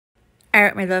All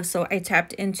right, my love. So I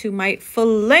tapped into my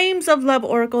Flames of Love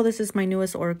Oracle. This is my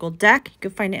newest Oracle deck. You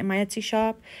can find it in my Etsy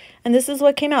shop. And this is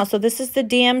what came out. So this is the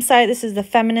DM side. This is the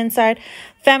feminine side.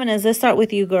 Feminines, let's start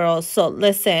with you girls. So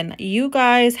listen, you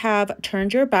guys have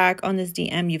turned your back on this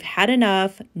DM. You've had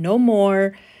enough. No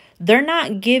more. They're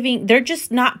not giving, they're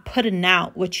just not putting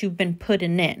out what you've been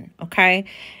putting in, okay?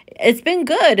 It's been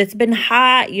good. It's been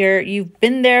hot. You've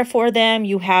been there for them.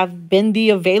 You have been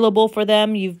the available for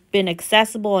them. You've been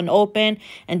accessible and open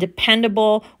and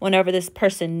dependable. Whenever this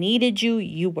person needed you,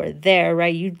 you were there,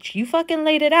 right? You fucking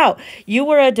laid it out. You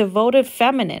were a devoted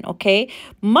feminine, okay?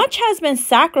 Much has been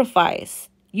sacrificed.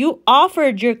 You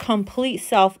offered your complete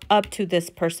self up to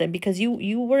this person because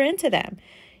you were into them.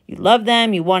 You love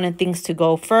them, you wanted things to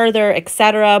go further,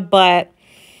 etc. But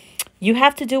you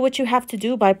have to do what you have to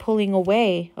do by pulling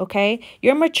away, okay?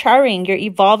 You're maturing, you're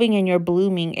evolving, and you're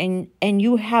blooming, and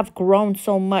you have grown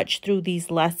so much through these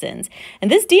lessons.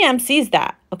 And this DM sees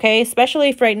that, okay? Especially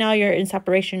if right now you're in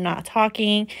separation, not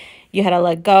talking, you had to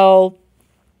let go.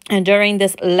 And during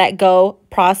this let go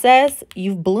process,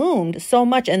 you've bloomed so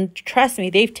much. And trust me,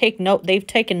 they've taken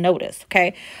notice,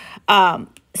 okay?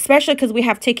 Especially because we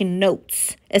have taken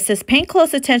notes. It says paying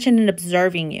close attention and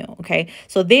observing you, okay?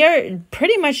 So they're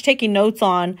pretty much taking notes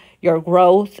on your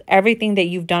growth, everything that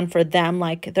you've done for them.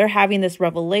 Like they're having this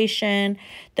revelation.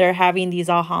 They're having these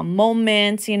aha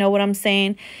moments, you know what I'm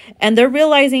saying? And they're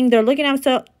realizing, they're looking at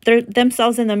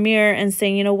themselves in the mirror and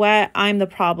saying, you know what? I'm the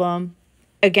problem.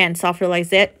 Again,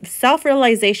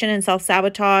 self-realization and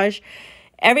self-sabotage.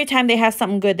 Every time they have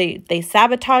something good, they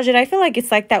sabotage it. I feel like it's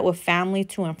like that with family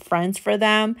too and friends for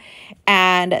them.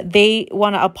 And they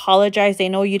want to apologize. They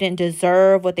know you didn't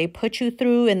deserve what they put you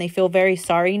through. And they feel very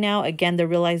sorry now. Again, they're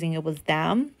realizing it was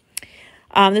them.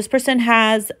 This person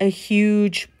has a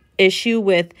huge issue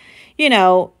with, you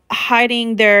know,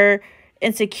 hiding their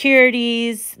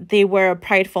insecurities. They wear a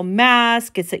prideful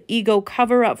mask. It's an ego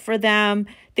cover up for them.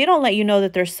 They don't let you know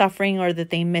that they're suffering or that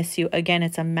they miss you. Again,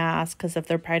 it's a mask because of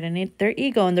their pride and their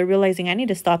ego. And they're realizing, I need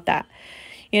to stop that.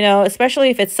 You know,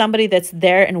 especially if it's somebody that's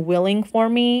there and willing for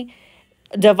me.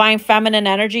 Divine feminine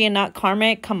energy and not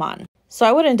karmic. Come on. So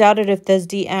I wouldn't doubt it if this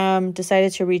DM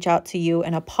decided to reach out to you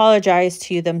and apologize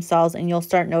to you themselves. And you'll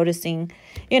start noticing,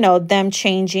 you know, them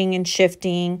changing and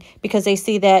shifting because they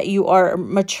see that you are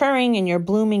maturing and you're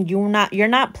blooming. You're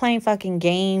not playing fucking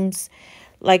games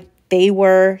like they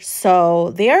were.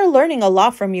 So they are learning a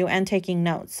lot from you and taking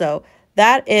notes. So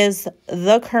that is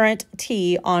the current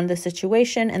tea on the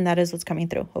situation. And that is what's coming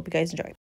through. Hope you guys enjoy.